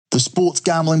The Sports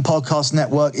Gambling Podcast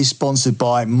Network is sponsored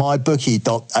by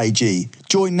MyBookie.ag.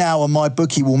 Join now and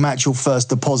MyBookie will match your first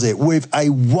deposit with a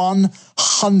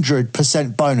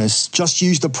 100% bonus. Just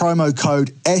use the promo code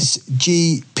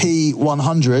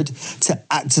SGP100 to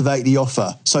activate the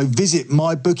offer. So visit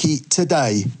MyBookie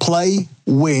today. Play,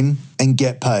 win, and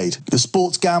get paid. The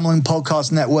Sports Gambling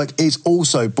Podcast Network is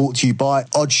also brought to you by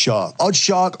Oddshark.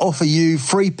 Oddshark offer you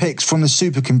free picks from the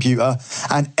supercomputer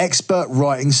and expert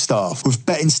writing staff with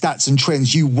betting stats and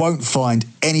trends you won't find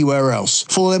anywhere else.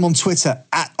 Follow them on Twitter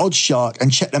at Oddshark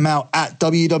and check them out at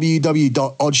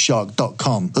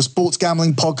www.oddshark.com. The Sports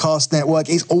Gambling Podcast Network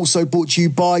is also brought to you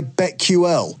by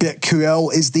BetQL.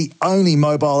 BetQL is the only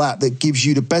mobile app that gives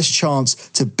you the best chance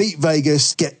to beat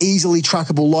Vegas, get easily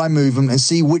trackable line movement and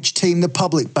see which team the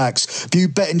public backs. View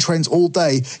betting trends all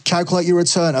day, calculate your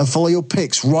return and follow your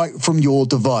picks right from your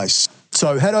device.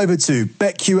 So head over to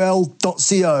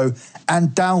betql.co and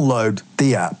download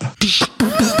the app.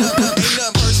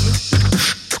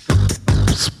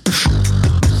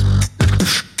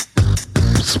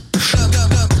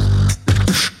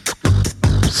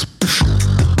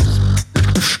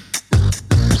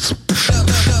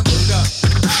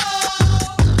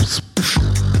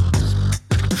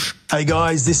 Hey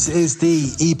guys, this is the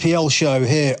EPL show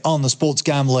here on the Sports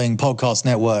Gambling Podcast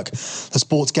Network. The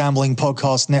Sports Gambling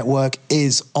Podcast Network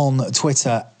is on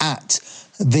Twitter at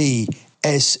the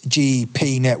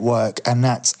SGP Network, and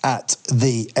that's at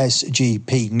the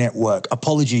SGP Network.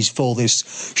 Apologies for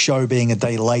this show being a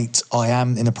day late. I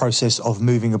am in the process of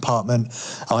moving apartment.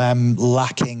 I am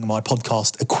lacking my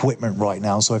podcast equipment right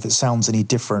now, so if it sounds any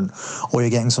different or you're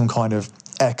getting some kind of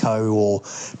echo or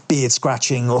beard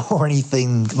scratching or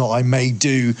anything that I may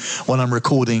do when I'm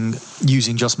recording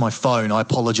using just my phone, I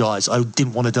apologize. I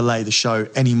didn't want to delay the show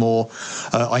anymore.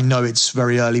 I know it's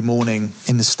very early morning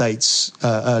in the States,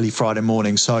 early Friday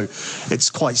morning, so it's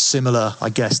quite similar, I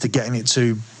guess, to getting it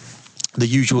to the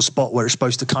usual spot where it's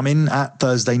supposed to come in at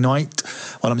Thursday night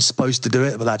when I'm supposed to do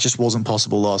it, but that just wasn't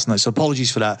possible last night. So apologies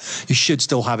for that. You should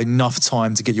still have enough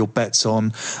time to get your bets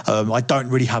on. I don't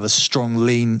really have a strong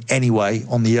lean anyway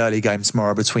on the early game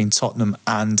tomorrow between Tottenham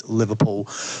and Liverpool.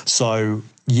 So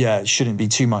yeah, it shouldn't be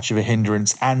too much of a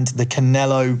hindrance. And the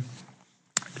Canelo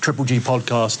Triple G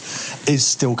podcast is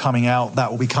still coming out.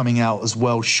 That will be coming out as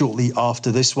well shortly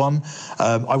after this one.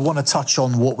 I want to touch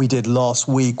on what we did last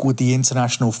week with the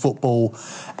international football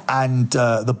and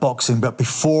the boxing. But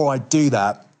before I do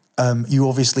that, you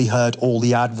obviously heard all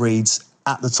the ad reads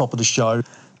at the top of the show.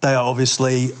 They are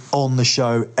obviously on the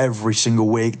show every single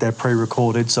week. They're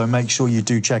pre-recorded, so make sure you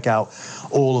do check out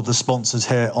all of the sponsors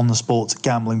here on the Sports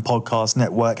Gambling Podcast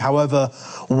Network. However,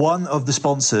 one of the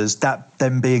sponsors, that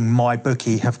them being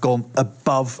MyBookie, have gone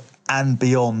above and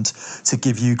beyond to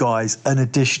give you guys an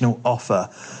additional offer.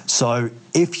 So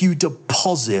if you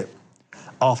deposit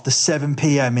after 7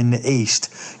 p.m. in the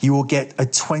East, you will get a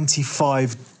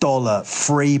 $25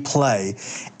 free play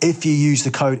if you use the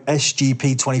code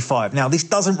SGP25. Now, this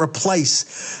doesn't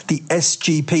replace the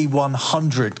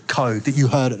SGP100 code that you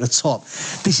heard at the top.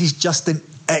 This is just an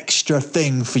extra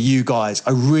thing for you guys.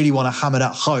 I really want to hammer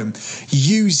that home.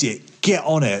 Use it. Get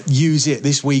on it. Use it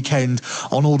this weekend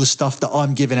on all the stuff that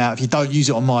I'm giving out. If you don't use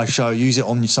it on my show, use it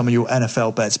on some of your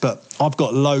NFL bets. But I've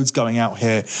got loads going out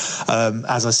here.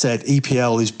 As I said,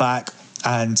 EPL is back.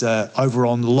 And over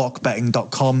on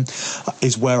lockbetting.com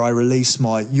is where I release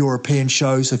my European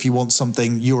show. So if you want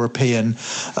something European,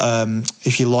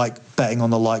 if you like betting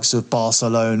on the likes of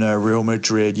Barcelona, Real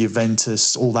Madrid,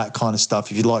 Juventus, all that kind of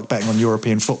stuff, if you like betting on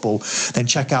European football, then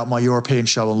check out my European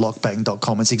show on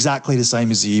lockbetting.com. It's exactly the same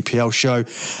as the EPL show,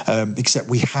 except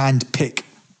we handpick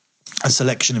a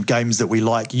selection of games that we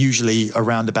like, usually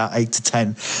around about 8 to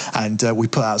 10, and we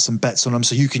put out some bets on them.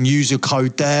 So you can use your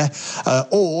code there,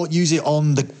 or use it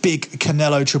on the big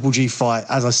Canelo Triple G fight.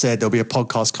 As I said, there'll be a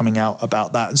podcast coming out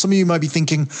about that. And some of you might be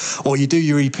thinking, well, you do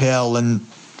your EPL and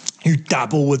you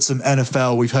dabble with some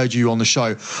NFL. We've heard you on the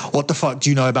show. What the fuck do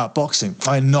you know about boxing?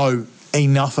 I know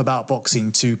enough about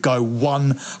boxing to go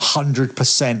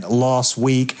 100% last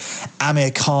week.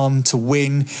 Amir Khan to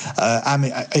win,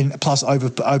 plus over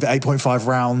 8.5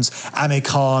 rounds. Amir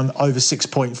Khan over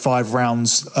 6.5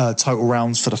 rounds, total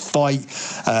rounds for the fight.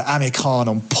 Amir Khan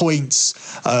on points.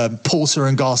 Porter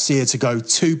and Garcia to go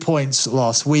 2 points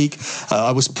last week.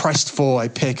 I was pressed for a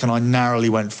pick and I narrowly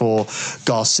went for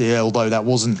Garcia, although that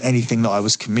wasn't anything that I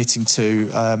was committing to.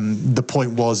 The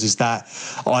point is that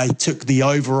I took the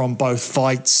over on both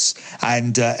fights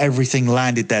and everything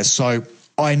landed there. So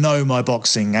I know my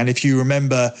boxing. And if you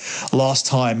remember last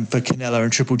time for Canelo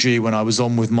and Triple G, when I was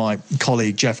on with my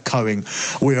colleague Jeff Coing,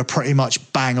 we were pretty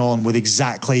much bang on with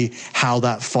exactly how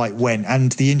that fight went.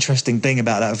 And the interesting thing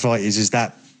about that fight is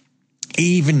that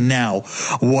even now,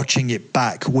 watching it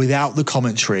back without the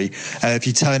commentary, if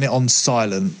you turn it on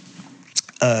silent,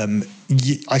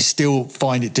 I still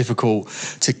find it difficult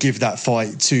to give that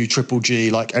fight to Triple G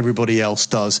like everybody else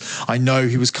does. I know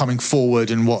he was coming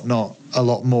forward and whatnot a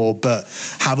lot more, but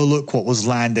have a look what was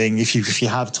landing if you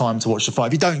have time to watch the fight.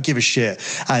 If you don't give a shit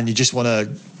and you just want to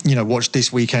watch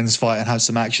this weekend's fight and have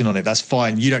some action on it, that's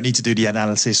fine. You don't need to do the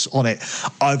analysis on it.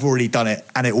 I've already done it,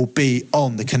 and it will be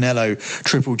on the Canelo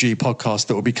Triple G podcast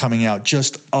that will be coming out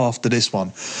just after this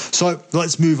one. So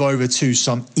let's move over to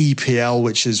some EPL,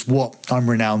 which is what I'm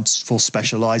renowned for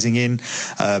specialising in.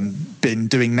 Been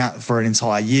doing that for an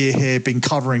entire year here, been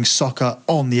covering soccer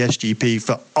on the SGP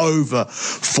for over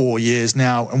 4 years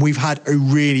now, and we've had a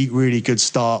really, really good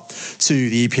start to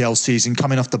the EPL season,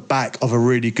 coming off the back of a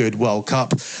really good World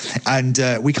Cup. And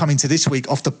we come into this week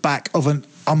off the back of an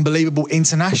unbelievable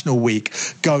international week,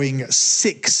 going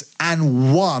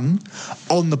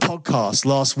 6-1 on the podcast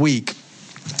last week.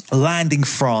 Landing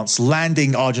France,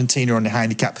 landing Argentina on the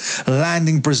handicap,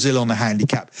 landing Brazil on the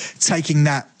handicap, taking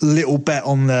that little bet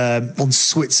on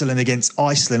Switzerland against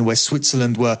Iceland, where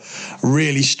Switzerland were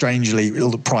really strangely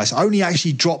priced. I only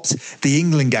actually dropped the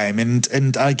England game,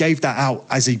 and I gave that out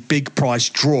as a big price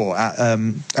draw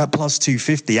at plus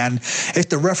 250. And if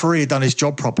the referee had done his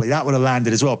job properly, that would have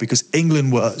landed as well, because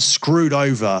England were screwed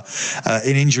over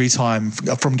in injury time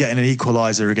from getting an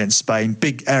equaliser against Spain.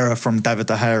 Big error from David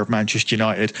De Gea of Manchester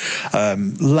United.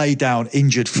 Lay down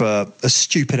injured for a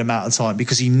stupid amount of time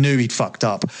because he knew he'd fucked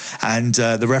up, and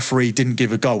the referee didn't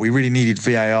give a goal. We really needed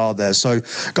VAR there. So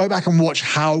go back and watch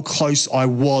how close I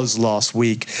was last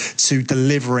week to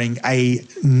delivering a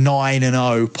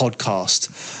 9-0 podcast.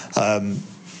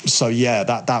 So yeah,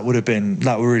 that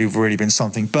would really been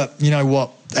something. But you know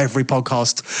what? Every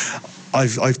podcast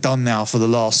I've done now for the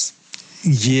last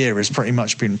year has pretty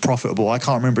much been profitable. I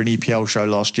can't remember an EPL show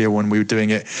last year when we were doing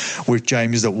it with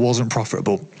James that wasn't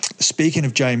profitable. Speaking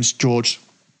of James George,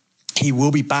 he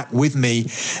will be back with me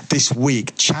this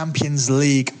week. Champions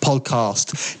League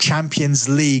podcast, Champions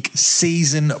League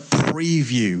season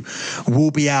preview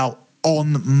will be out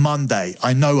on Monday.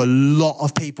 I know a lot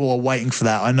of people are waiting for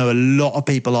that. I know a lot of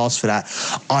people ask for that.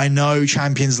 I know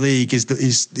Champions League is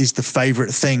the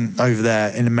favourite thing over there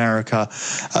in America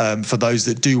for those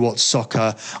that do watch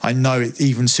soccer. I know it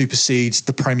even supersedes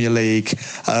the Premier League.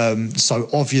 So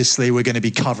obviously we're going to be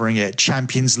covering it.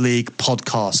 Champions League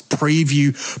podcast,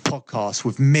 preview podcast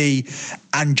with me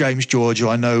and James George, who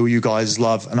I know you guys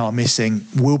love and are missing.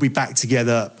 We'll be back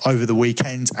together over the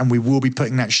weekend, and we will be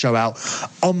putting that show out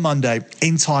on Monday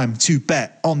in time to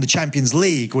bet on the Champions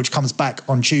League, which comes back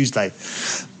on Tuesday.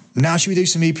 Now, should we do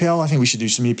some EPL? I think we should do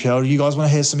some EPL. You guys want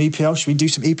to hear some EPL? Should we do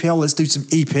some EPL? Let's do some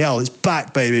EPL. It's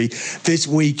back, baby. This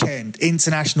weekend,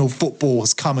 international football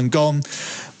has come and gone.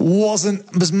 Wasn't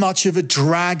as much of a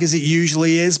drag as it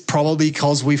usually is, probably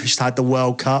because we've just had the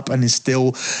World Cup and there's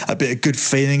still a bit of good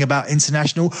feeling about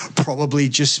international, probably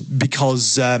just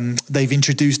because they've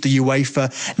introduced the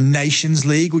UEFA Nations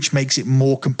League, which makes it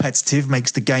more competitive,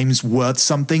 makes the games worth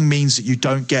something, means that you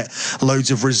don't get loads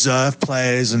of reserve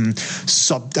players and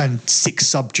 6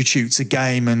 substitutes a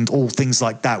game and all things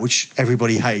like that, which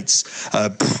everybody hates.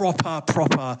 Proper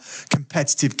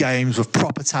competitive games with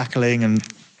proper tackling and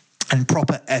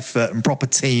proper effort and proper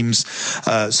teams.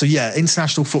 So yeah,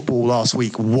 international football last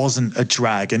week wasn't a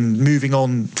drag. And moving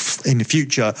on in the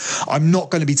future, I'm not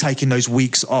going to be taking those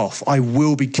weeks off. I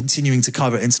will be continuing to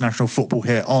cover international football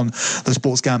here on the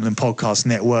Sports Gambling Podcast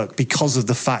Network because of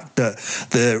the fact that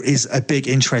there is a big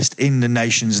interest in the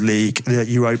Nations League, the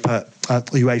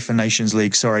UEFA Nations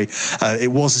League, sorry.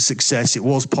 It was a success. It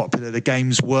was popular. The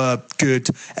games were good.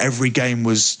 Every game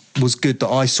was good that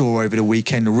I saw over the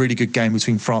weekend. A really good game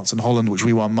between France and Holland, which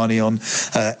we won money on.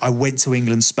 I went to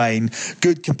England, Spain.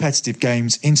 Good competitive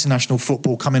games. International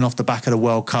football coming off the back of the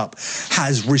World Cup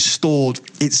has restored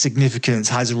its significance,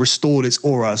 has restored its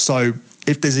aura. So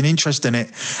if there's an interest in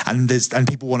it and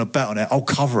people want to bet on it, I'll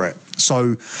cover it.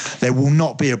 So there will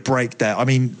not be a break there. I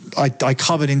mean, I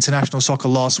covered international soccer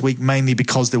last week mainly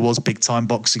because there was big time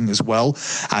boxing as well,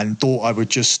 and thought I would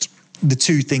just, the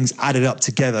two things added up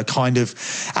together kind of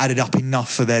added up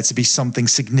enough for there to be something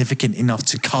significant enough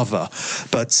to cover.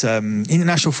 But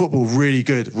international football, really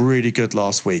good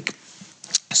last week.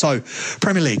 So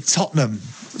Premier League, Tottenham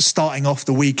starting off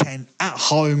the weekend at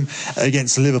home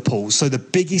against Liverpool. So the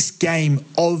biggest game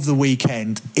of the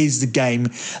weekend is the game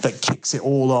that kicks it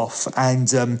all off. And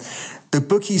the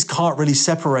bookies can't really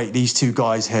separate these two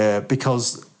guys here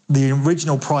because the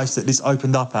original price that this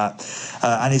opened up at,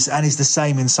 and is the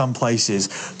same in some places.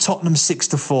 Tottenham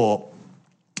 6-4,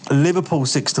 Liverpool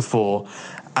 6-4,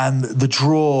 and the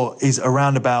draw is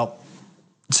around about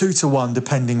 2-1,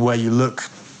 depending where you look.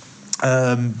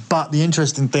 But the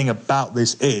interesting thing about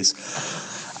this is,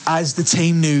 as the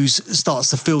team news starts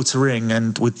to filter in,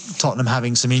 and with Tottenham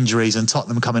having some injuries and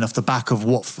Tottenham coming off the back of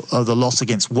the loss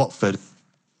against Watford,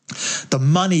 the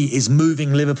money is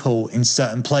moving Liverpool in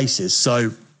certain places.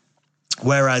 So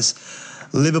whereas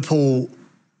Liverpool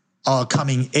are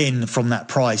coming in from that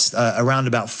price around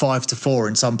about 5-4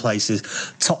 in some places,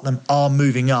 Tottenham are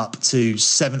moving up to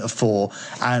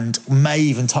 7-4 and may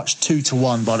even touch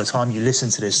 2-1 by the time you listen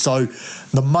to this. So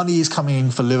the money is coming in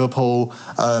for Liverpool.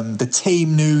 The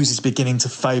team news is beginning to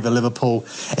favour Liverpool.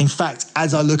 In fact,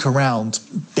 as I look around,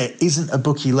 there isn't a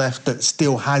bookie left that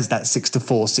still has that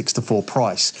 6-4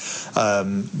 price.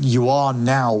 You are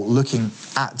now looking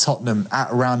at Tottenham at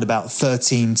around about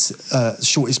 13,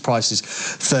 shortest prices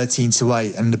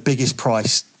 13-8, and the biggest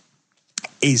price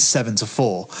is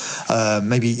 7-4,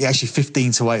 maybe actually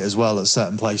 15-8 as well at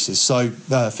certain places. So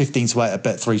 15-8 at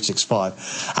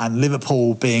Bet365, and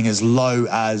Liverpool being as low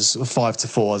as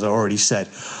 5-4, as I already said.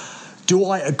 Do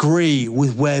I agree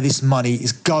with where this money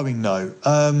is going though?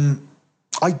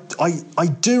 I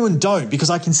do and don't, because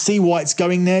I can see why it's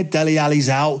going there. Dele Alli's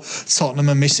out. Tottenham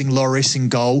are missing Lloris in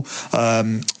goal.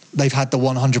 They've had the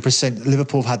 100%.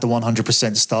 Liverpool have had the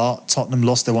 100% start. Tottenham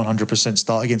lost their 100%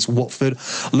 start against Watford.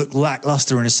 Looked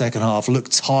lacklustre in the second half.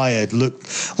 Looked tired.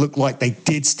 Looked like they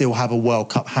did still have a World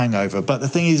Cup hangover. But the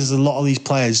thing is a lot of these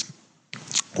players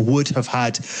would have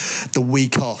had the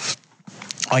week off.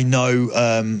 I know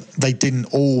they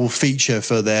didn't all feature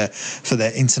for their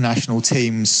international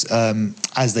teams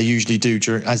as they usually do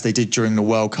as they did during the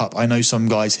World Cup. I know some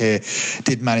guys here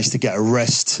did manage to get a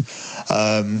rest.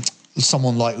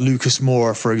 Someone like Lucas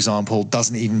Moura, for example,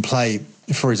 doesn't even play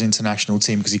for his international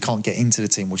team because he can't get into the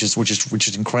team, which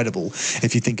is incredible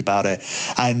if you think about it.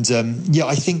 And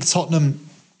I think Tottenham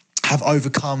have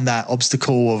overcome that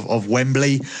obstacle of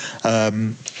Wembley.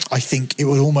 I think it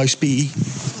would almost be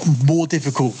more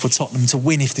difficult for Tottenham to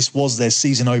win if this was their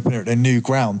season opener at their new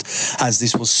ground, as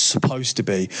this was supposed to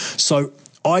be. So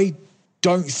I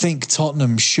don't think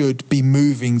Tottenham should be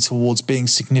moving towards being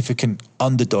significant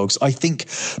underdogs. I think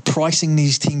pricing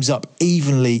these teams up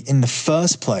evenly in the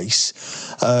first place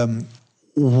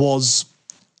was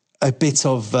a bit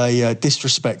of a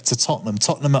disrespect to Tottenham.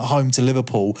 Tottenham at home to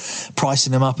Liverpool,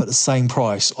 pricing them up at the same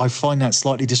price. I find that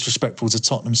slightly disrespectful to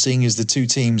Tottenham, seeing as the two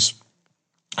teams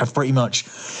have pretty much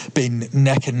been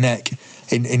neck and neck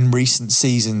in recent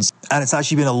seasons. And it's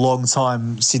actually been a long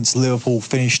time since Liverpool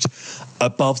finished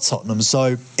above Tottenham.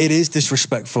 So it is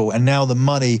disrespectful. And now the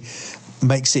money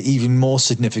makes it even more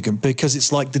significant, because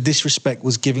it's like the disrespect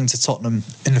was given to Tottenham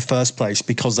in the first place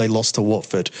because they lost to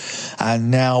Watford.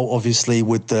 And now, obviously,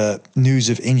 with the news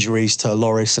of injuries to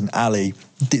Lloris and Ali,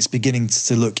 it's beginning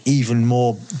to look even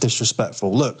more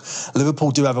disrespectful. Look,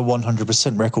 Liverpool do have a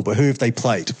 100% record, but who have they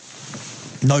played?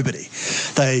 Nobody.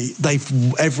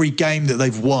 They've every game that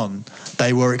they've won,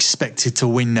 they were expected to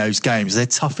win those games. Their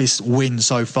toughest win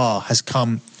so far has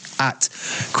come at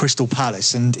Crystal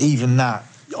Palace, and even that,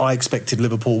 I expected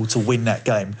Liverpool to win that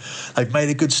game. They've made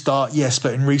a good start, yes,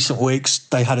 but in recent weeks,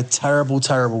 they had a terrible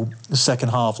second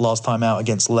half last time out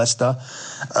against Leicester.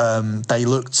 They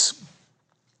looked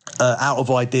out of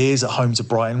ideas at home to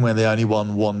Brighton, where they only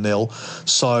won 1-0.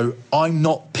 So I'm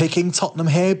not picking Tottenham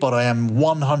here, but I am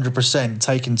 100%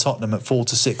 taking Tottenham at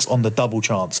 4-6 on the double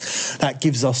chance. That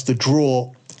gives us the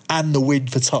draw and the win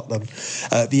for Tottenham.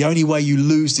 The only way you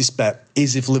lose this bet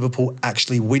is if Liverpool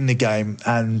actually win the game,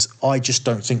 and I just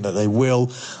don't think that they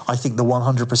will. I think the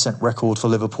 100% record for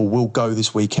Liverpool will go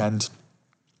this weekend,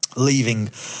 leaving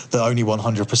the only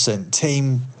 100%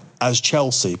 team as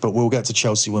Chelsea, but we'll get to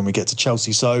Chelsea when we get to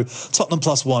Chelsea. So Tottenham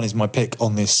 +1 is my pick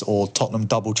on this, or Tottenham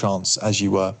double chance, as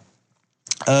you were.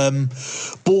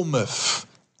 Bournemouth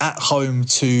at home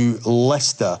to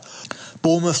Leicester.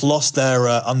 Bournemouth lost their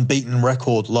unbeaten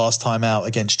record last time out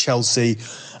against Chelsea.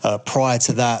 Prior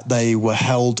to that, they were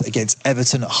held against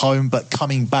Everton at home, but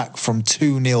coming back from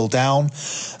 2-0 down.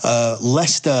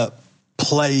 Leicester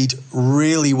played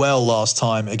really well last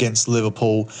time against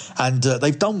Liverpool, and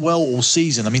they've done well all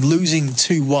season. I mean, losing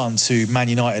 2-1 to Man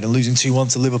United and losing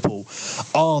 2-1 to Liverpool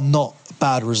are not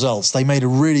bad results. They made a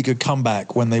really good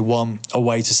comeback when they won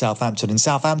away to Southampton, and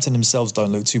Southampton themselves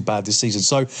don't look too bad this season.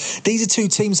 So these are two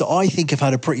teams that I think have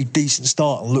had a pretty decent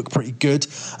start and look pretty good.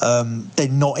 They're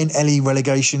not in any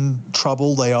relegation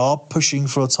trouble. They are pushing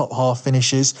for top half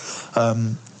finishes,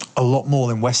 a lot more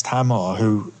than West Ham are,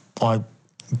 who I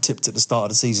tipped at the start of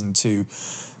the season to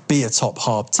be a top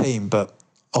half team, but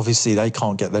obviously they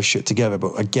can't get their shit together.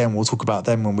 But again, we'll talk about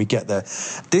them when we get there.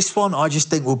 This one, I just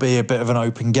think will be a bit of an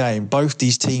open game. Both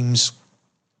these teams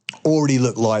already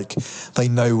look like they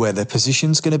know where their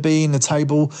position's going to be in the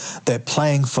table. They're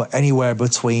playing for anywhere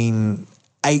between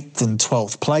 8th and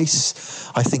 12th place.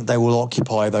 I think they will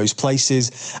occupy those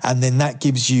places, and then that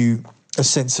gives you a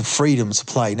sense of freedom to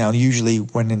play. Now, usually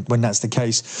when that's the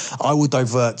case, I would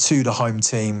divert to the home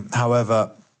team.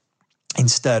 However,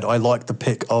 instead, I like the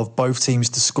pick of both teams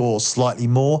to score slightly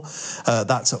more.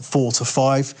 That's at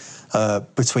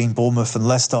 4-5 between Bournemouth and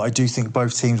Leicester. I do think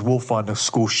both teams will find a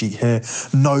score sheet here.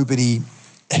 Nobody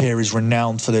here is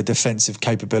renowned for their defensive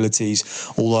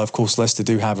capabilities, although, of course, Leicester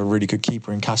do have a really good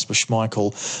keeper in Kasper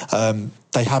Schmeichel.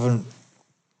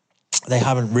 They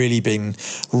haven't really been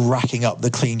racking up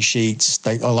the clean sheets.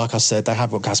 Like I said, they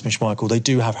have got Kasper Schmeichel. They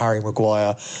do have Harry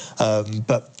Maguire,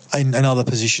 but in other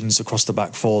positions across the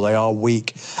back four, they are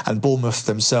weak, and Bournemouth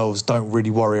themselves don't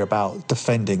really worry about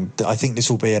defending. I think this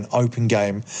will be an open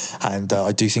game, and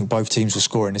I do think both teams will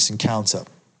score in this encounter.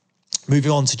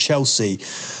 Moving on to Chelsea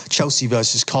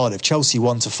versus Cardiff. Chelsea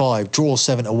 1-5, draw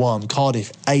 7-1,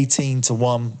 Cardiff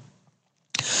 18-1.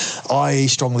 I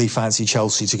strongly fancy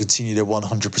Chelsea to continue their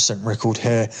 100% record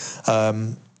here.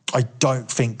 I don't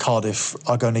think Cardiff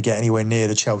are going to get anywhere near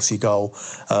the Chelsea goal.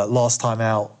 Last time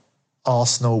out,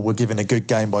 Arsenal were given a good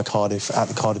game by Cardiff at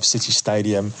the Cardiff City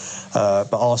Stadium,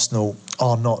 but Arsenal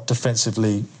are not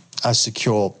defensively as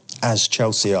secure as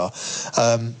Chelsea are.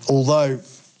 Although,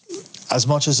 as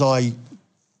much as I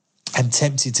am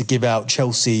tempted to give out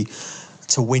Chelsea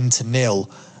to win to 0,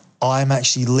 I'm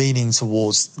actually leaning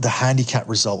towards the handicap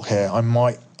result here. I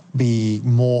might be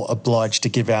more obliged to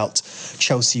give out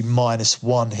Chelsea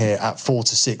 -1 here at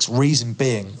 4-6. Reason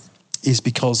being is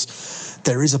because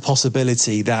there is a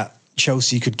possibility that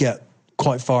Chelsea could get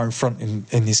quite far in front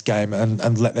in this game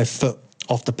and let their foot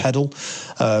off the pedal,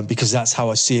 because that's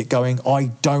how I see it going. I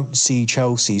don't see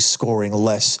Chelsea scoring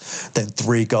less than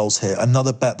 3 goals here.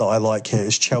 Another bet that I like here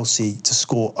is Chelsea to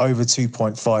score over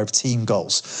 2.5 team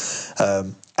goals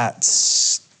at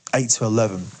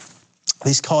 8-11.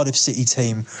 This Cardiff City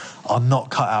team are not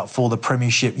cut out for the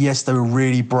Premiership. Yes, they were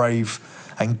really brave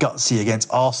and gutsy against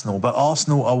Arsenal, but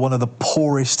Arsenal are one of the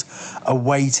poorest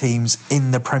away teams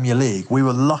in the Premier League. We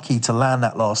were lucky to land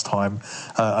that last time,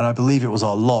 and I believe it was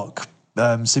our lock,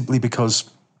 simply because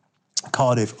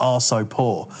Cardiff are so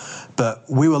poor. But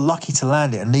we were lucky to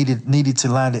land it and needed to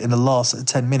land it in the last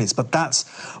 10 minutes. But that's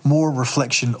more a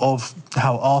reflection of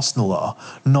how Arsenal are,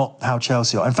 not how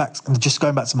Chelsea are. In fact, just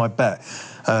going back to my bet,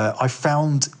 I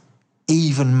found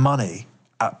even money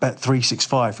at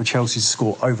Bet365 for Chelsea to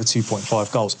score over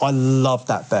 2.5 goals. I love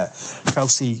that bet.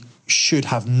 Chelsea should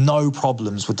have no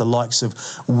problems with the likes of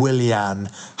Willian,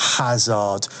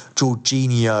 Hazard,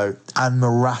 Jorginho and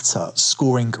Morata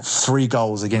scoring 3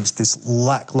 goals against this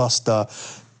lacklustre,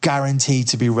 guaranteed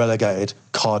to be relegated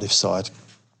Cardiff side.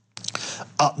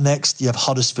 Up next, you have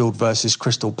Huddersfield versus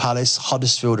Crystal Palace.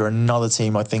 Huddersfield are another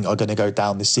team I think are going to go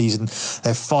down this season.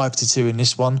 They're 5-2 in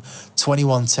this one,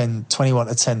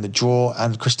 21-10 the draw,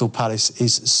 and Crystal Palace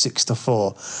is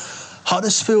 6-4.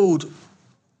 Huddersfield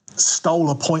stole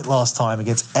a point last time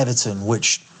against Everton,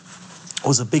 which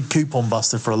was a big coupon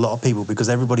buster for a lot of people because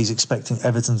everybody's expecting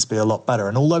Everton to be a lot better.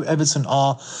 And although Everton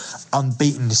are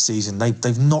unbeaten this season,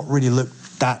 they've not really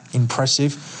looked that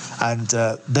impressive. And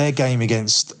their game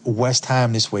against West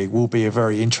Ham this week will be a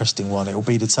very interesting one. It will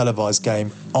be the televised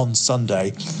game on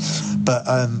Sunday. But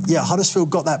Huddersfield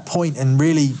got that point, and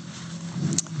really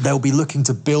they'll be looking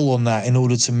to build on that in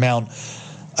order to mount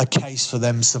a case for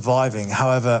them surviving.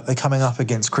 However, they're coming up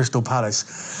against Crystal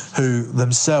Palace, who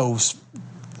themselves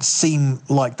seem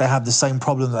like they have the same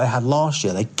problem that they had last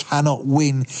year. They cannot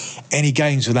win any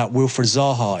games without Wilfried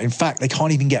Zaha. In fact, they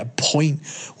can't even get a point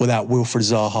without Wilfried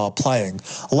Zaha playing.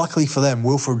 Luckily for them,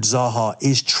 Wilfried Zaha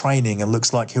is training and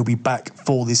looks like he'll be back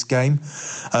for this game.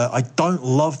 I don't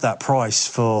love that price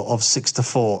of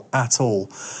 6-4 at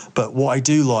all, but what I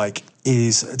do like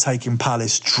is taking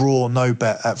Palace draw no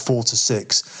bet at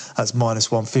 4-6. That's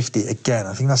 -150 again.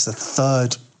 I think that's the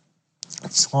third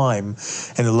time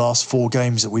in the last 4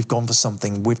 games that we've gone for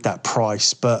something with that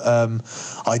price. But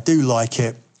I do like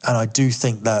it, and I do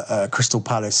think that Crystal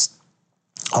Palace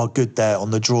are good there on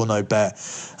the draw no bet.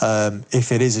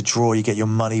 If it is a draw, you get your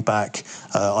money back.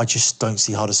 I just don't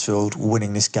see Huddersfield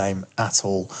winning this game at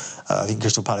all. I think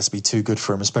Crystal Palace will be too good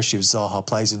for him, especially if Zaha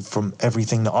plays, and from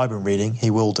everything that I've been reading, he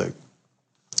will do.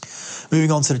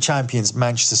 Moving on to the champions,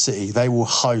 Manchester City. They will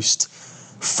host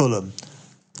Fulham.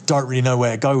 Don't really know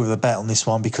where to go with a bet on this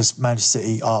one because Manchester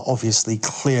City are obviously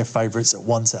clear favourites at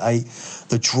 1-8.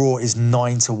 The draw is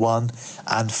 9-1,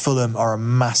 and Fulham are a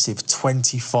massive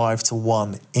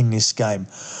 25-1 in this game.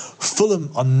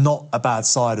 Fulham are not a bad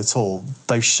side at all.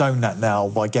 They've shown that now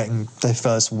by getting their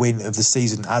first win of the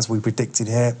season, as we predicted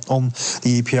here on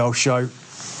the EPL show.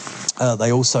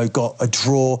 They also got a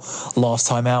draw last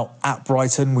time out at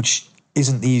Brighton, which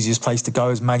isn't the easiest place to go,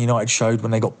 as Man United showed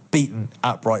when they got beaten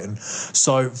at Brighton.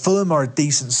 So Fulham are a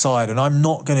decent side, and I'm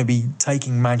not going to be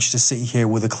taking Manchester City here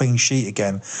with a clean sheet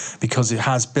again because it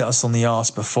has bit us on the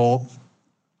arse before.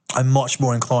 I'm much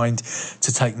more inclined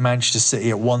to take Manchester City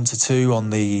at 1-2 on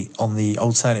the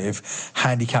alternative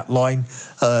handicap line.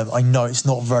 I know it's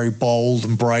not very bold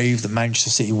and brave that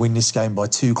Manchester City win this game by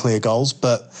 2 clear goals,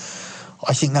 but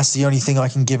I think that's the only thing I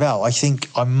can give out. I think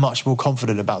I'm much more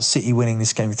confident about City winning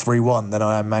this game 3-1 than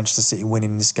I am Manchester City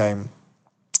winning this game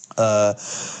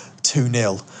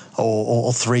 2-0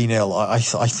 or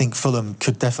 3-0. I think Fulham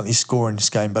could definitely score in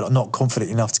this game, but I'm not confident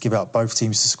enough to give out both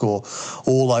teams to score.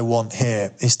 All I want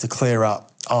here is to clear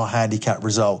up our handicap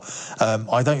result.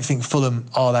 I don't think Fulham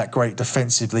are that great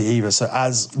defensively either. So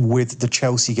as with the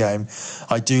Chelsea game,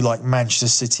 I do like Manchester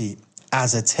City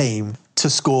as a team to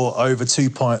score over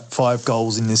 2.5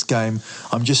 goals in this game.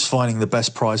 I'm just finding the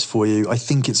best price for you. I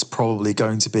think it's probably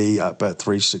going to be at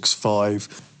Bet365.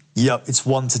 Yep, it's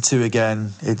 1-2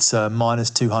 again. It's minus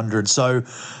 200. So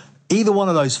either one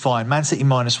of those fine. Man City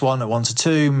 -1 at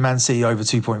 1-2. Man City over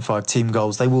 2.5 team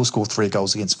goals. They will score 3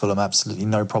 goals against Fulham. Absolutely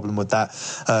no problem with that.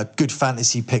 Good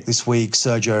fantasy pick this week.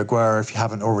 Sergio Aguero, if you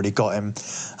haven't already got him,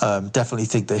 definitely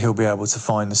think that he'll be able to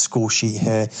find the score sheet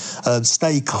here.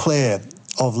 Stay clear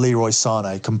of Leroy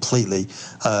Sané completely.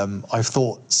 I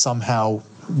thought somehow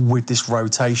with this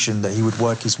rotation that he would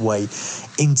work his way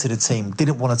into the team.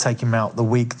 Didn't want to take him out the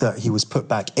week that he was put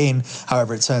back in.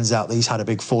 However, it turns out that he's had a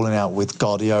big falling out with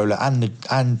Guardiola and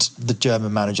the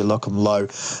German manager Joachim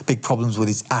Löw. Big problems with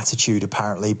his attitude,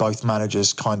 apparently. Both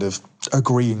managers kind of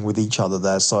agreeing with each other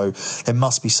there. So there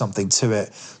must be something to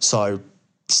it. So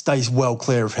stay well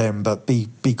clear of him, but be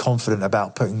confident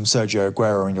about putting Sergio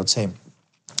Aguero in your team.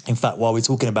 In fact, while we're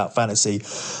talking about fantasy,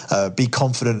 be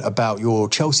confident about your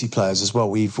Chelsea players as well.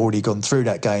 We've already gone through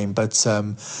that game, but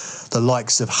the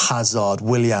likes of Hazard,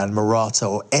 Willian, Morata,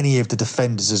 or any of the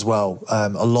defenders as well.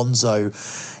 Alonso and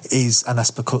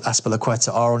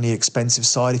Azpilicueta are on the expensive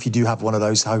side. If you do have one of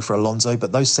those, go for Alonso.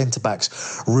 But those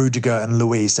centre-backs, Rudiger and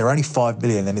Luiz, they're only 5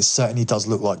 million, and it certainly does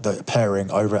look like the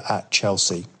pairing over at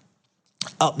Chelsea.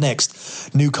 Up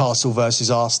next, Newcastle versus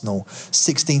Arsenal.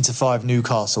 16-5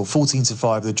 Newcastle,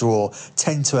 14-5 the draw,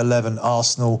 10-11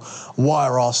 Arsenal. Why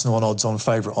are Arsenal on odds on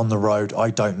favourite on the road? I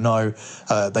don't know.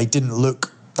 They didn't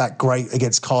look that great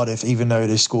against Cardiff, even though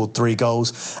they scored 3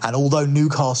 goals. And although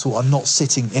Newcastle are not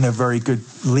sitting in a very good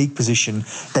league position,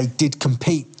 they did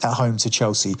compete at home to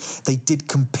Chelsea. They did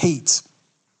compete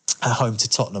at home to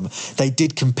Tottenham. They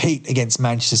did compete against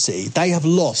Manchester City. They have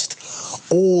lost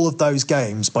all of those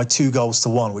games by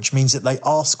 2-1, which means that they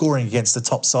are scoring against the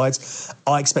top sides.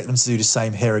 I expect them to do the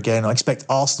same here again. I expect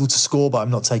Arsenal to score, but I'm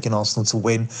not taking Arsenal to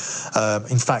win.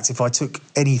 In fact, if I took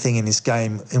anything in this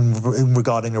game in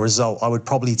regarding a result, I would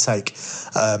probably take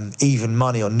even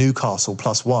money on Newcastle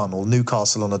 +1 or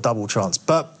Newcastle on a double chance.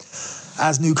 But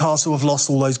as Newcastle have lost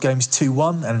all those games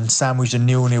 2-1 and sandwiched a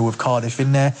 0-0 with Cardiff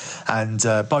in there, and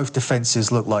both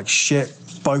defences look like shit.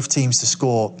 Both teams to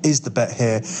score is the bet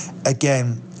here.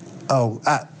 Again,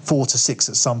 at 4-6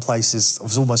 at some places. I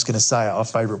was almost going to say at our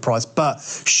favourite price, but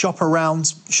shop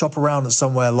around at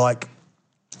somewhere like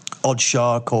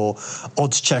Oddshark or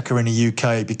Oddschecker in the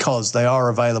UK, because they are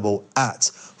available at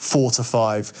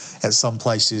 4-5 at some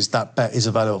places. That bet is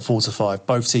available at 4-5.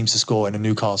 Both teams to score in a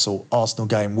Newcastle-Arsenal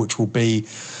game, which will be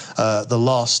the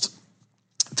last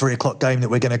 3 o'clock game that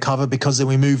we're going to cover, because then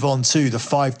we move on to the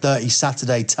 5:30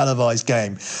 Saturday televised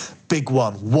game. Big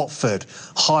one, Watford,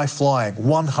 high-flying,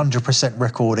 100%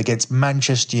 record against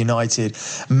Manchester United.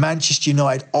 Manchester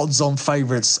United odds-on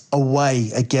favourites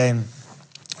away again.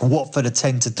 Watford are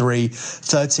 10-3,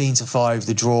 13-5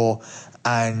 the draw,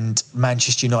 and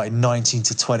Manchester United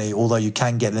 19-20, although you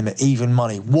can get them at even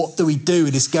money. What do we do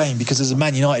in this game? Because as a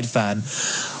Man United fan,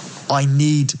 I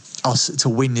need us to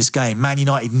win this game. Man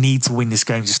United need to win this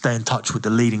game to stay in touch with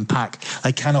the leading pack.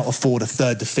 They cannot afford a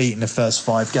third defeat in the first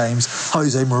 5 games.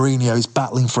 Jose Mourinho is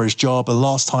battling for his job. The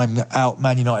last time out,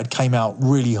 Man United came out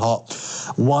really hot.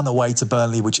 Won away to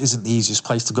Burnley, which isn't the easiest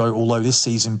place to go, although this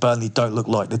season Burnley don't look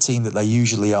like the team that they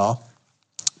usually are.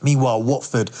 Meanwhile,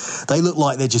 Watford, they look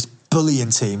like they're just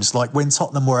bullying teams. Like when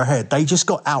Tottenham were ahead, they just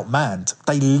got outmanned.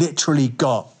 They literally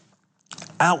got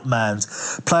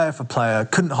outmanned player for player,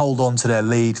 couldn't hold on to their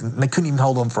lead, and they couldn't even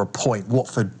hold on for a point.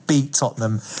 Watford beat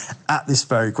Tottenham at this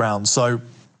very ground. So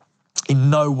in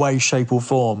no way, shape or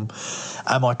form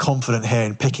am I confident here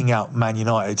in picking out Man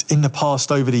United. In the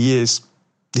past, over the years,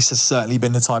 this has certainly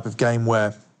been the type of game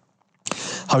where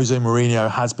Jose Mourinho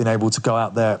has been able to go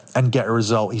out there and get a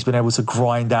result. He's been able to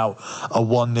grind out a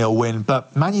 1-0 win.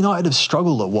 But Man United have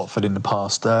struggled at Watford in the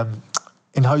past.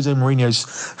 In Jose Mourinho's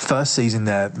first season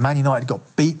there, Man United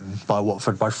got beaten by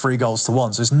Watford by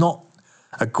 3-1. So it's not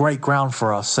a great ground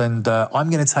for us. And I'm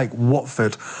going to take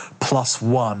Watford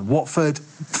 +1. Watford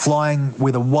flying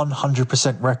with a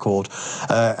 100% record.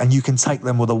 And you can take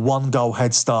them with a 1-goal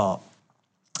head start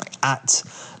at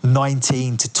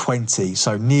 19-20,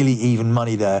 so nearly even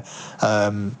money there.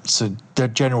 So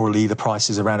generally the price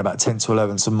is around about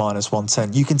 10-11, so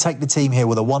 -110. You can take the team here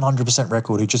with a 100%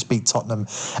 record who just beat Tottenham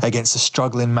against a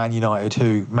struggling Man United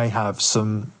who may have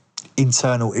some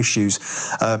internal issues.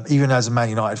 Even as a Man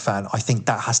United fan, I think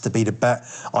that has to be the bet.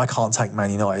 I can't take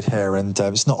Man United here, and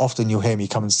it's not often you'll hear me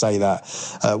come and say that.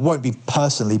 Won't be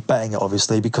personally betting it,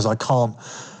 obviously, because I can't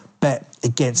bet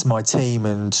against my team,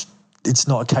 and it's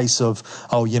not a case of,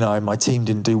 oh, you know, my team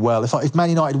didn't do well. If Man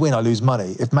United win, I lose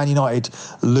money. If Man United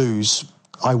lose,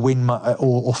 I win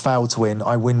or fail to win,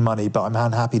 I win money, but I'm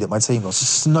unhappy that my team lost.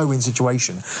 It's a no-win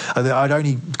situation. I'd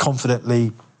only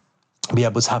confidently be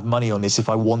able to have money on this if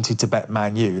I wanted to bet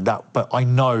Man U. But I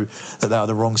know that they are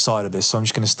the wrong side of this, so I'm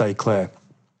just going to stay clear.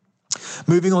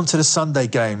 Moving on to the Sunday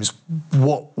games,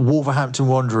 Wolverhampton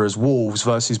Wanderers, Wolves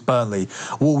versus Burnley.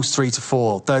 Wolves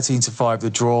 3-4, 13-5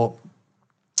 the draw.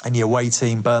 And the away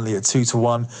team, Burnley at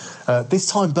 2-1. This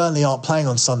time, Burnley aren't playing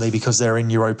on Sunday because they're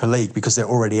in Europa League, because they're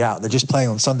already out. They're just playing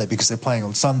on Sunday because they're playing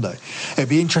on Sunday. It'd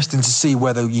be interesting to see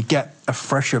whether you get a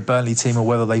fresher Burnley team or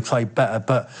whether they play better.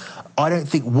 But I don't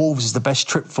think Wolves is the best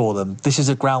trip for them. This is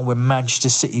a ground where Manchester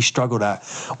City struggled at.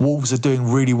 Wolves are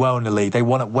doing really well in the league. They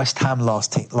won at West Ham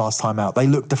last time out. They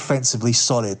look defensively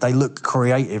solid. They look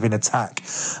creative in attack.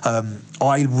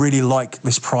 I really like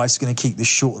this price. Going to keep this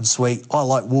short and sweet. I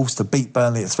like Wolves to beat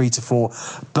Burnley at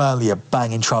 3-4. Burnley are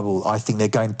bang in trouble. I think they're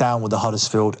going down with the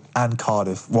Huddersfield and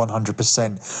Cardiff.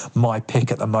 100% my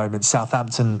pick at the moment.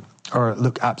 Southampton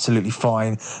look absolutely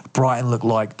fine. Brighton look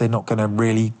like they're not going to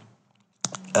really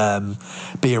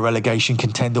be a relegation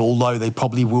contender, although they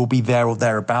probably will be there or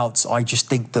thereabouts. I just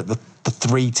think that the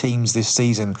three teams this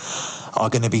season are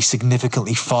going to be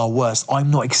significantly far worse. I'm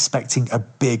not expecting a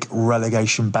big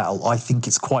relegation battle. I think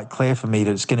it's quite clear for me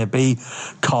that it's going to be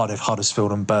Cardiff,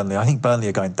 Huddersfield and Burnley. I think Burnley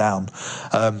are going down.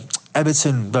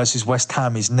 Everton versus West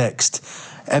Ham is next.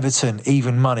 Everton,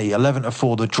 even money,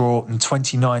 11-4 the draw, and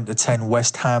 29-10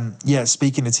 West Ham. Yeah,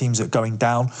 speaking of teams that are going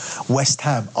down, West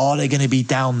Ham, are they going to be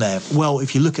down there? Well,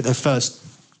 if you look at their first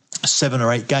 7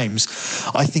 or 8 games,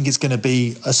 I think it's going to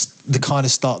be the kind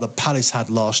of start that Palace had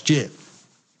last year,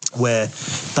 where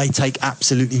they take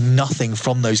absolutely nothing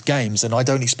from those games, and I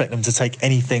don't expect them to take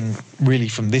anything really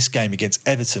from this game against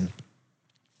Everton.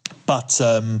 But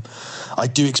I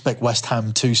do expect West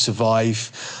Ham to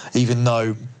survive, even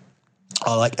though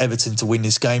I like Everton to win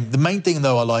this game. The main thing,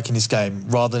 though, I like in this game,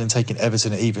 rather than taking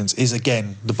Everton at evens, is,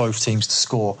 again, the both teams to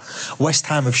score. West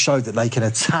Ham have showed that they can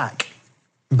attack,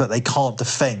 but they can't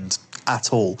defend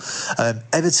at all.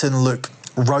 Everton look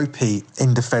ropey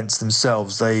in defence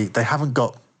themselves. They haven't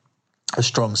got a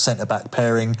strong centre-back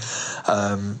pairing.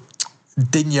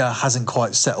 Digne hasn't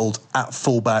quite settled at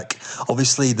fullback.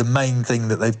 Obviously, the main thing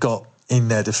that they've got in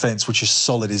their defence, which is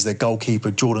solid, is their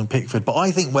goalkeeper, Jordan Pickford. But I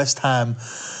think West Ham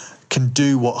can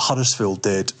do what Huddersfield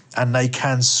did, and they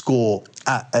can score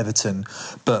at Everton.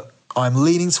 But I'm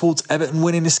leaning towards Everton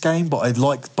winning this game, but I'd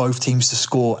like both teams to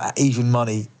score at even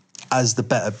money as the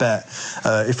better bet.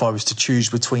 If I was to choose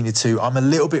between the two, I'm a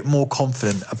little bit more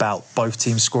confident about both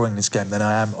teams scoring this game than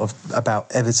I am about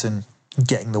Everton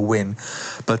getting the win.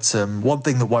 But one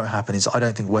thing that won't happen is I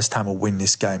don't think West Ham will win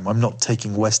this game. I'm not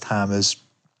taking West Ham as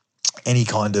any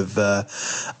kind of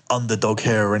underdog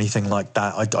here or anything like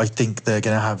that. I think they're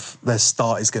going to have, their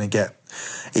start is going to get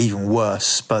even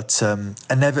worse, but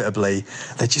inevitably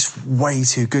they're just way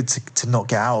too good to not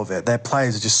get out of it. Their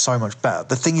players are just so much better.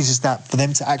 The thing is that for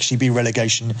them to actually be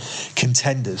relegation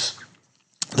contenders,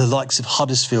 the likes of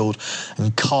Huddersfield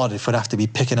and Cardiff would have to be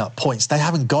picking up points. They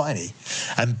haven't got any,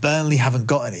 and Burnley haven't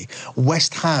got any.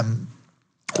 West Ham,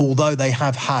 although they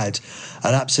have had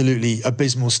an absolutely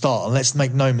abysmal start, and let's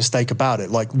make no mistake about it,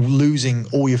 like losing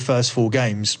all your first 4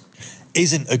 games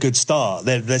isn't a good start.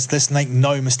 Let's make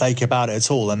no mistake about it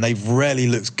at all. And they've rarely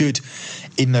looked good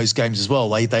in those games as well.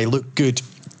 They look good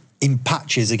in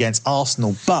patches against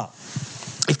Arsenal, but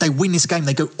If they win this game,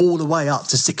 they go all the way up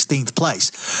to 16th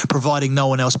place, providing no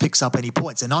one else picks up any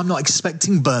points. And I'm not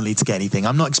expecting Burnley to get anything.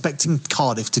 I'm not expecting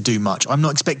Cardiff to do much. I'm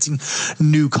not expecting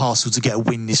Newcastle to get a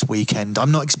win this weekend.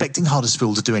 I'm not expecting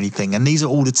Huddersfield to do anything. And these are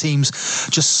all the teams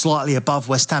just slightly above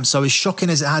West Ham. So as shocking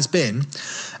as it has been,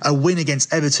 a win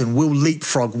against Everton will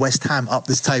leapfrog West Ham up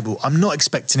this table. I'm not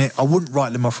expecting it. I wouldn't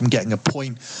write them off from getting a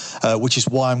point, which is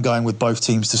why I'm going with both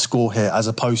teams to score here, as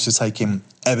opposed to taking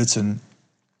Everton.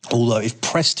 Although if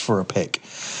pressed for a pick,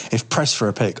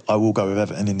 I will go with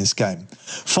Everton in this game.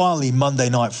 Finally, Monday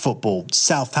Night Football.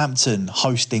 Southampton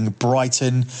hosting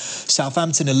Brighton.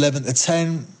 Southampton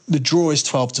 11-10. The draw is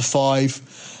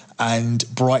 12-5. And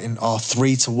Brighton are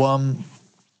 3-1.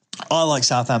 I like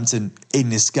Southampton in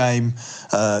this game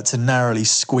to narrowly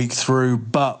squeak through,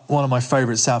 but one of my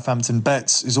favourite Southampton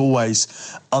bets is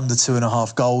always under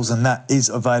 2.5 goals, and that is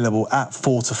available at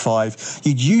 4-5.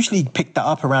 You'd usually pick that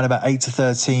up around about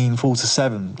 8-13,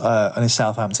 4-7 in a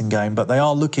Southampton game, but they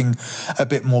are looking a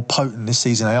bit more potent this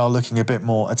season. They are looking a bit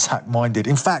more attack-minded.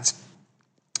 In fact,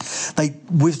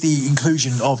 with the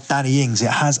inclusion of Danny Ings, it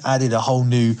has added a whole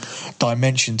new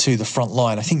dimension to the front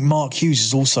line. I think Mark Hughes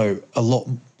is also a lot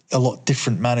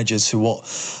different managers to what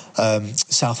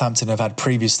Southampton have had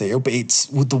previously. It's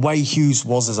with the way Hughes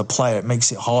was as a player, it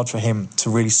makes it hard for him to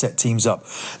really set teams up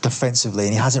defensively,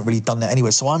 and he hasn't really done that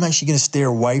anyway. So I'm actually going to steer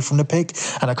away from the pick,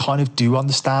 and I kind of do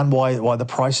understand why the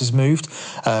price has moved.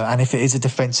 And if it is a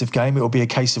defensive game, it will be a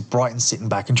case of Brighton sitting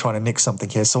back and trying to nick something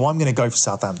here. So I'm going to go for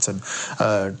Southampton.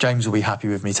 James will be happy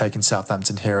with me taking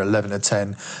Southampton here at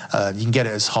 11-10. You can get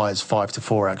it as high as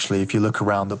 5-4 actually if you look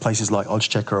around at places like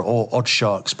Oddschecker or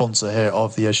Oddshark, sponsor here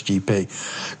of the SGP.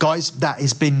 Guys, that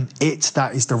has been it.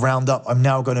 That is the roundup. I'm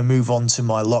now going to move on to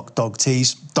my Lock Dog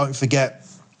Tees. Don't forget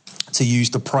to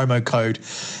use the promo code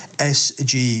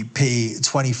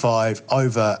SGP25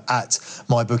 over at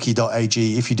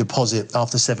mybookie.ag. If you deposit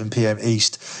after 7 p.m.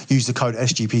 East, use the code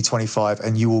SGP25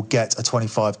 and you will get a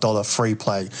 $25 free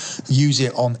play. Use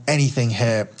it on anything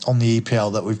here on the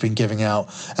EPL that we've been giving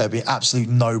out. It'll be an absolute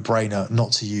no-brainer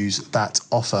not to use that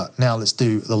offer. Now let's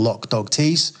do the Lock Dog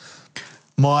Tees.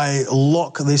 My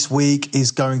lock this week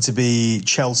is going to be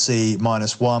Chelsea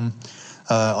 -1.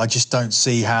 I just don't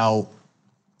see how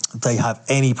they have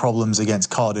any problems against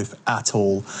Cardiff at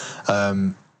all.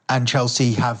 And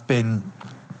Chelsea have been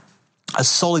a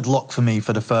solid lock for me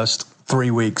for the first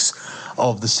 3 weeks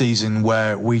of the season,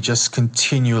 where we just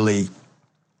continually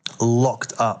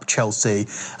locked up Chelsea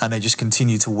and they just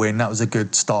continue to win. That was a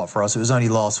good start for us. It was only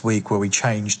last week where we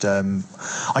changed.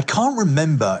 I can't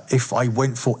remember if I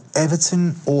went for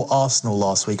Everton or Arsenal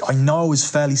last week. I know I was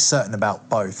fairly certain about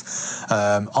both.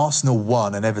 Arsenal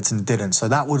won and Everton didn't, so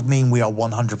that would mean we are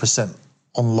 100%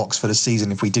 on locks for the season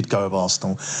if we did go with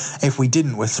Arsenal. If we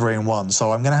didn't, we're 3-1.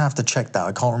 So I'm going to have to check that.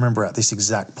 I can't remember at this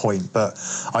exact point, but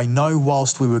I know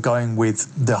whilst we were going with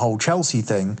the whole Chelsea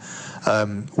thing,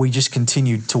 we just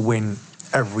continued to win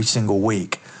every single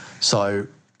week. So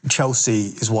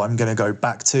Chelsea is what I'm going to go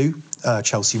back to,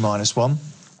 Chelsea -1.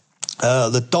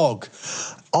 The dog.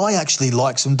 I actually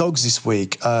like some dogs this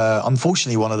week.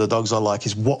 Unfortunately, one of the dogs I like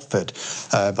is Watford,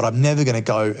 but I'm never going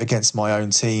to go against my own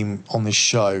team on this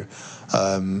show.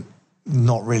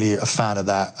 Not really a fan of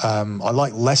that. I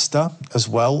like Leicester as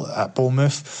well at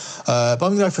Bournemouth, but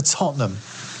I'm going to go for Tottenham.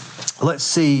 Let's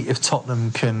see if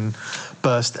Tottenham can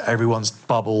burst everyone's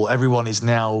bubble. Everyone is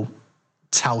now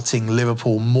touting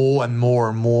Liverpool more and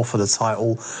more for the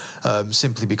title,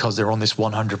 simply because they're on this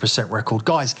 100% record.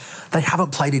 Guys, they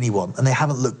haven't played anyone and they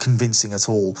haven't looked convincing at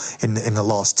all in the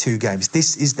last 2 games.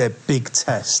 This is their big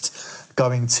test,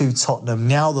 going to Tottenham.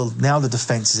 Now the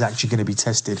defence is actually going to be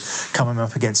tested, coming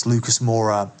up against Lucas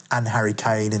Moura and Harry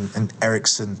Kane and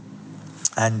Eriksen.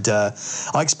 And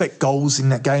I expect goals in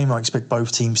that game. I expect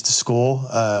both teams to score.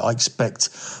 I expect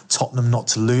Tottenham not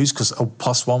to lose because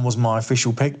 +1 was my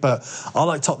official pick. But I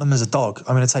like Tottenham as a dog.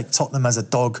 I'm going to take Tottenham as a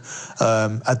dog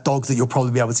that you'll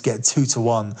probably be able to get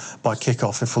 2-1 by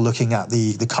kickoff if we're looking at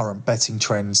the current betting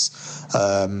trends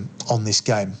on this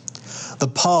game. The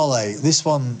parlay, this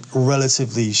one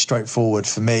relatively straightforward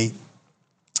for me.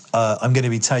 I'm going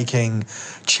to be taking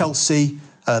Chelsea.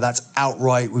 That's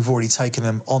outright. We've already taken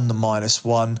them on the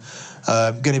 -1.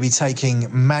 Going to be taking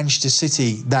Manchester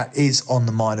City. That is on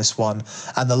the -1.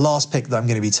 And the last pick that I'm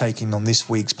going to be taking on this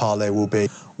week's parlay will be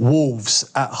Wolves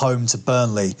at home to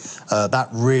Burnley. That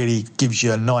really gives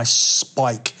you a nice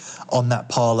spike on that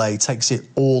parlay, takes it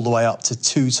all the way up to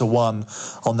 2-1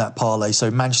 on that parlay.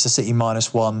 So Manchester City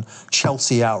 -1,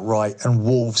 Chelsea outright, and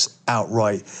Wolves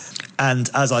outright. And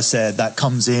as I said, that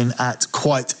comes in at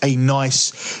quite a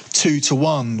nice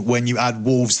 2-1 when you add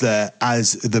Wolves there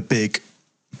as the big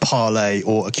parlay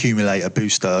or accumulator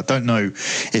booster. I don't know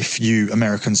if you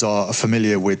Americans are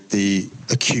familiar with the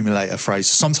accumulator phrase.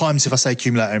 Sometimes if I say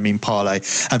accumulator, I mean parlay.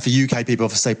 And for UK people,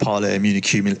 if I say parlay, I mean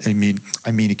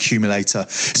accumulator.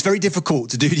 It's very difficult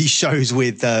to do these shows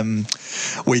with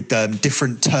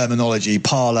different terminology,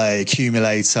 parlay,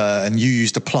 accumulator, and you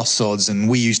use the plus odds and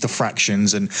we use the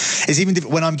fractions. And it's even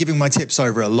when I'm giving my tips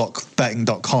over at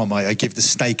lockbetting.com, I give the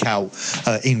stakeout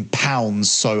in pounds.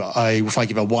 So if I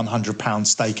give a £100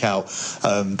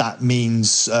 stakeout, that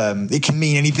means it can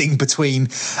mean anything between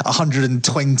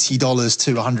 $120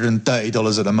 to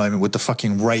 $130 at the moment, with the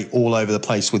fucking rate all over the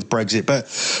place with Brexit. But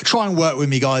try and work with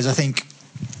me, guys. I think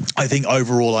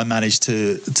overall I managed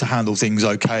to handle things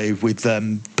okay with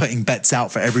putting bets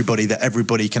out for everybody that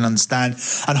everybody can understand,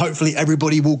 and hopefully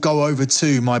everybody will go over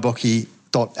to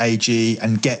mybookie.ag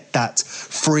and get that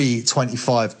free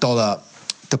 $25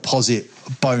 deposit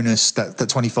bonus, that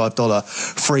 $25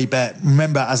 free bet.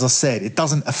 Remember, as I said, it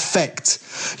doesn't affect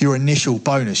your initial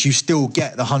bonus. You still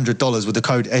get the $100 with the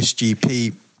code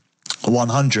SGP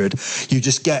 100. You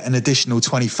just get an additional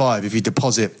 25 if you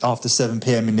deposit after 7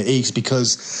 p.m. in the East,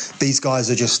 because these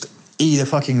guys are just either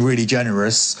fucking really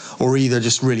generous or either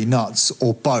just really nuts,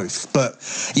 or both. But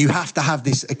you have to have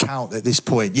this account at this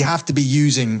point. You have to be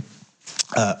using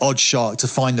Oddshark to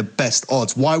find the best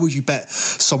odds. Why would you bet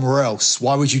somewhere else?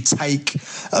 Why would you take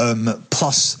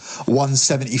plus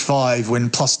 175 when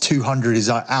plus 200 is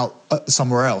out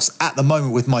somewhere else? At the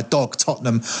moment with my dog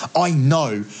Tottenham, I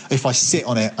know if I sit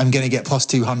on it, I'm going to get plus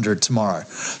 200 tomorrow.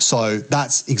 So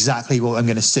that's exactly what I'm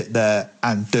going to sit there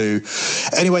and do.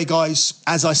 Anyway, guys,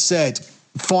 as I said,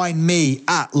 find me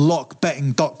at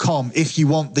lockbetting.com if you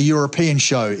want the European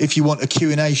show, if you want a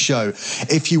Q&A show,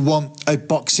 if you want a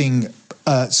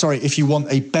if you want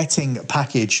a betting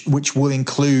package which will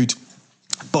include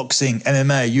boxing,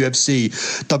 MMA, UFC,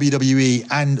 WWE,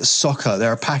 and soccer.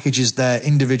 There are packages there,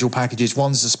 individual packages.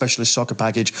 One's a specialist soccer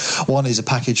package. One is a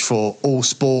package for all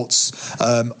sports.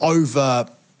 Over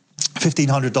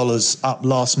 $1,500 up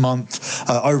last month,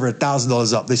 over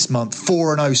 $1,000 up this month.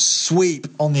 4-0 sweep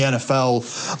on the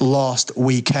NFL last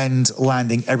weekend,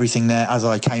 landing everything there as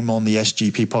I came on the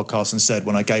SGP podcast and said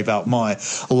when I gave out my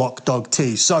Lock Dog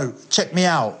Tea. So check me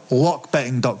out.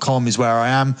 Lockbetting.com is where I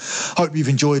am. Hope you've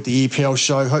enjoyed the EPL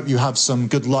show. Hope you have some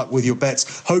good luck with your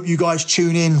bets. Hope you guys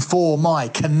tune in for my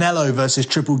Canelo versus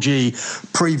Triple G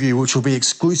preview, which will be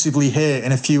exclusively here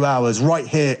in a few hours, right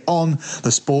here on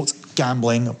the Sports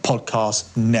Gambling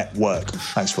Podcast Network.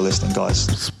 Thanks for listening,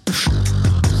 guys.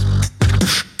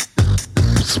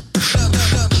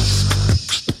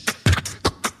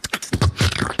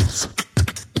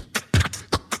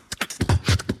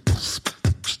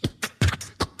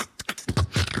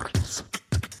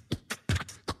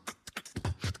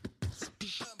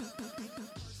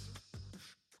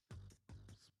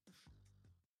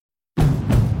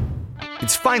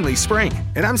 It's finally spring,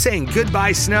 and I'm saying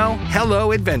goodbye snow,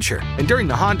 hello adventure. And during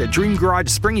the Honda Dream Garage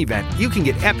Spring Event, you can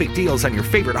get epic deals on your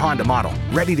favorite Honda model.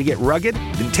 Ready to get rugged?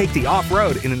 Then take the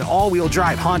off-road in an all-wheel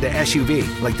drive Honda SUV,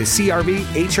 like the CR-V,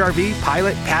 HR-V,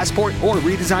 Pilot, Passport, or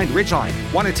redesigned Ridgeline.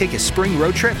 Want to take a spring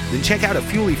road trip? Then check out a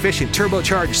fuel-efficient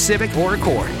turbocharged Civic or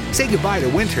Accord. Say goodbye to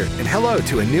winter and hello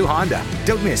to a new Honda.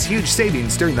 Don't miss huge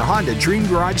savings during the Honda Dream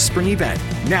Garage Spring Event,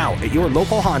 now at your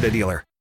local Honda dealer.